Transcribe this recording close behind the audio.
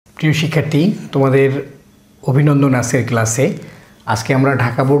প্রিয় শিক্ষার্থী, তোমাদের অভিনন্দন আজকের ক্লাসে। আজকে আমরা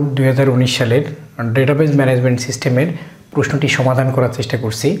ঢাকা বোর্ড 2019 সালের ডেটাবেস ম্যানেজমেন্ট সিস্টেমের প্রশ্নটি সমাধান করার চেষ্টা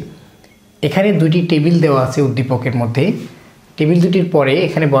করছি। এখানে দুটি টেবিল দেওয়া আছে উদ্দীপকের মধ্যে। টেবিল দুটির পরে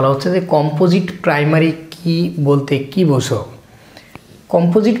এখানে বলা হচ্ছে যে কম্পোজিট প্রাইমারি কি বলতে কি বোঝো।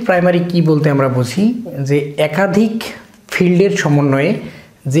 কম্পোজিট প্রাইমারি কি বলতে আমরা বুঝি যে একাধিক ফিল্ডের সমন্বয়ে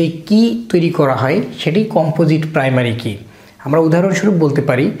যে কি তৈরি করা হয় সেটি কম্পোজিট প্রাইমারি কি। আমরা উদাহরণস্বরূপ বলতে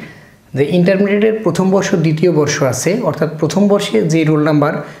পারি যে ইন্টারমিডিয়েটের প্রথম বর্ষ দ্বিতীয় বর্ষ আছে, অর্থাৎ প্রথম বর্ষে যে রোল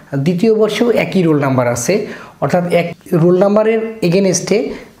নাম্বার দ্বিতীয় বর্ষেও একই রোল নাম্বার আছে, অর্থাৎ এক রোল নাম্বারের এগেনস্টে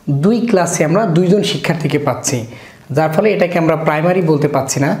দুই ক্লাসে আমরা দুইজন শিক্ষার্থীকে পাচ্ছি, যার ফলে এটাকে আমরা প্রাইমারি বলতে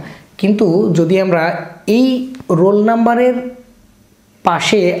পাচ্ছি না। কিন্তু যদি আমরা এই রোল নাম্বারের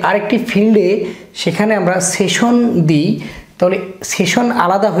পাশে আরেকটি ফিল্ডে সেখানে আমরা সেশন দিই, তাহলে সেশন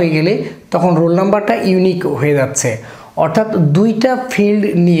আলাদা হয়ে গেলে তখন রোল নাম্বারটা ইউনিক হয়ে যাচ্ছে। অর্থাৎ দুইটা ফিল্ড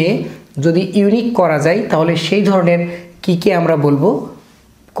নিয়ে যদি ইউনিক করা যায় তাহলে সেই ধরনের কিকে আমরা বলবো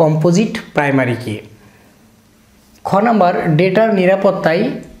কম্পোজিট প্রাইমারি কি। খ নাম্বার, ডেটার নিরাপত্তায়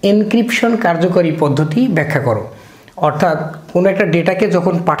এনক্রিপশন কার্যকরী পদ্ধতি ব্যাখ্যা করো। অর্থাৎ কোনো একটা ডেটাকে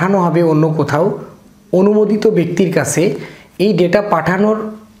যখন পাঠানো হবে অন্য কোথাও অনুমোদিত ব্যক্তির কাছে, এই ডেটা পাঠানোর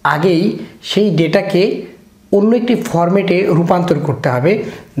আগেই সেই ডেটাকে অন্য একটি ফরম্যাটে রূপান্তর করতে হবে,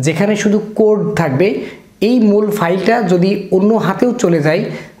 যেখানে শুধু কোড থাকবে। এই মূল ফাইলটা যদি অন্য হাতেও চলে যায়,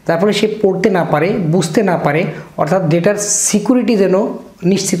 তারপরে সে পড়তে না পারে, বুঝতে না পারে, অর্থাৎ ডেটার সিকিউরিটি যেন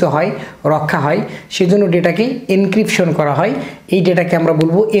নিশ্চিত হয়, রক্ষা হয়, সেজন্য ডেটাকে এনক্রিপশন করা হয়। এই ডেটাকে আমরা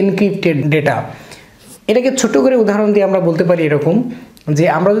বলবো এনক্রিপ্টেড ডেটা। এটাকে ছোট করে উদাহরণ দিয়ে আমরা বলতে পারি এরকম যে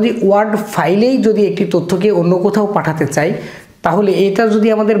আমরা যদি ওয়ার্ড ফাইলেই যদি একটি তথ্যকে অন্য কোথাও পাঠাতে চাই, তাহলে এটা যদি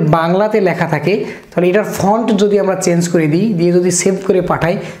আমাদের বাংলাতে লেখা থাকে, তাহলে এটার ফন্ট যদি আমরা চেঞ্জ করে দিই, দিয়ে যদি সেভ করে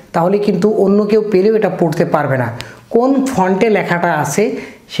পাঠাই, তাহলে কিন্তু অন্য কেউ পেলেও এটা পড়তে পারবে না। কোন ফন্টে লেখাটা আছে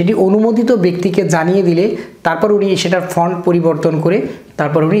সেটি অনুমোদিত ব্যক্তিকে জানিয়ে দিলে তারপর উনি সেটার ফন্ট পরিবর্তন করে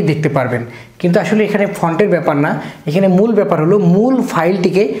তারপর উনি দেখতে পারবেন। কিন্তু আসলে এখানে ফন্টের ব্যাপার না, এখানে মূল ব্যাপার হলো মূল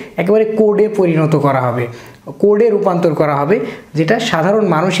ফাইলটিকে একেবারে কোডে পরিণত করা হবে, কোডে রূপান্তর করা হবে, যেটা সাধারণ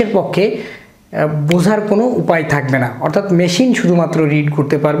মানুষের পক্ষে বোঝার কোনো উপায় থাকবে না। অর্থাৎ মেশিন শুধুমাত্র রিড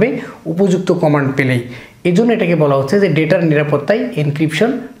করতে পারবে উপযুক্ত কমান্ড পেলেই। এই জন্য এটাকে বলা হচ্ছে যে ডেটার নিরাপত্তায় এনক্রিপশন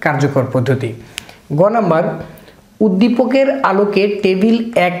কার্যকর পদ্ধতি। গ নাম্বার, উদ্দীপকের আলোকে টেবিল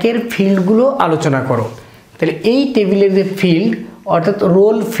 1-এর ফিল্ডগুলো আলোচনা করো। তাহলে এই টেবিলের যে ফিল্ড, অর্থাৎ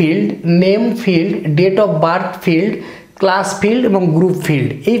role field, name field, date of birth field, class field এবং গ্রুপ ফিল্ড,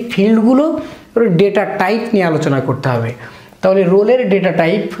 এই ফিল্ডগুলো ডেটা টাইপ নিয়ে আলোচনা করতে হবে। তাহলে রোলের ডেটা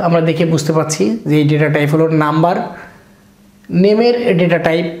টাইপ আমরা দেখে বুঝতে পারছি যে এই ডেটা টাইপ হলো নাম্বার। নেমের ডেটা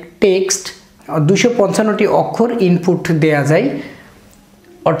টাইপ টেক্সট, 255টি অক্ষর ইনপুট দেয়া যায়,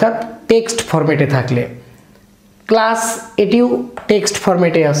 অর্থাৎ টেক্সট ফরম্যাটে থাকলে। ক্লাস, এটিও টেক্সট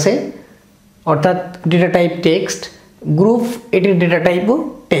ফরম্যাটে আছে, অর্থাৎ ডেটা টাইপ টেক্সট। গ্রুপ, এটির data টাইপও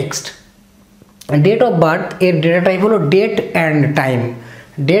text. Date of birth এর ডেটা টাইপ হলো date and time.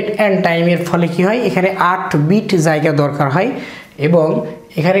 Date and টাইমের ফলে কি হয়, এখানে 8 বিট জায়গা দরকার হয় এবং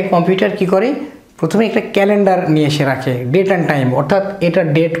এখানে কম্পিউটার কি করে, প্রথমে একটা ক্যালেন্ডার নিয়ে এসে রাখে ডেট অ্যান্ড টাইম, অর্থাৎ এটা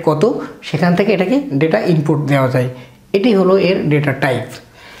ডেট কত সেখান থেকে এটাকে ডেটা ইনপুট দেওয়া যায়। এটি হলো এর ডেটা টাইপ।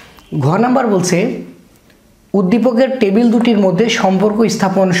 ঘ নাম্বার বলছে উদ্দীপকের টেবিল দুটির মধ্যে সম্পর্ক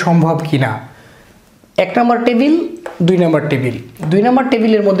স্থাপন সম্ভব কিনা। 1 নম্বর টেবিল, 2 নম্বর টেবিল। 2 নম্বর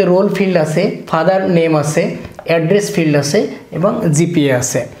টেবিলের মধ্যে রোল ফিল্ড আছে, ফাদার নেম আছে, অ্যাড্রেস ফিল্ড আছে এবং জিপিএ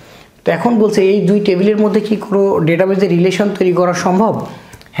আছে। তো এখন বলছে এই দুই টেবিলের মধ্যে কি কোনো ডেটাবেজের রিলেশন তৈরি করা সম্ভব?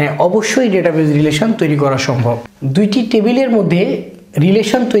 হ্যাঁ, অবশ্যই ডেটাবেজ রিলেশন তৈরি করা সম্ভব। দুইটি টেবিলের মধ্যে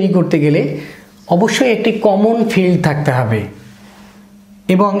রিলেশন তৈরি করতে গেলে অবশ্যই একটি কমন ফিল্ড থাকতে হবে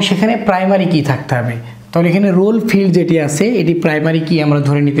এবং সেখানে প্রাইমারি কি থাকতে হবে। তাহলে এখানে রোল ফিল্ড যেটি আছে এটি প্রাইমারি কি আমরা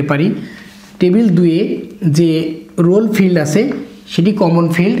ধরে নিতে পারি। টেবিল 2-এ যে রোল ফিল্ড আছে সেটি কমন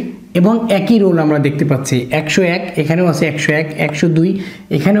ফিল্ড এবং একই রোল আমরা দেখতে পাচ্ছি। 101 এখানেও আছে, 101, 102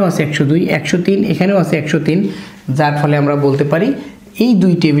 এখানেও আছে, 102, 103 এখানেও আছে, 103, যার ফলে আমরা বলতে পারি এই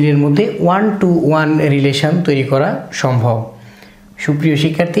দুই টেবিলের মধ্যে 1-to-1 রিলেশন তৈরি করা সম্ভব। সুপ্রিয়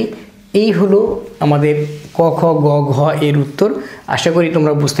শিক্ষার্থী, এই হলো আমাদের ক, খ, গ, ঘ এর উত্তর। আশা করি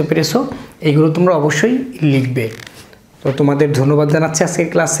তোমরা বুঝতে পেরেছো। এইগুলো তোমরা অবশ্যই লিখবে। তো তোমাদের ধন্যবাদ জানাচ্ছি আজকের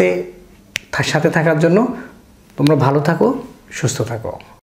ক্লাসে সাথে থাকার জন্য। তোমরা ভালো থাকো, সুস্থ থাকো।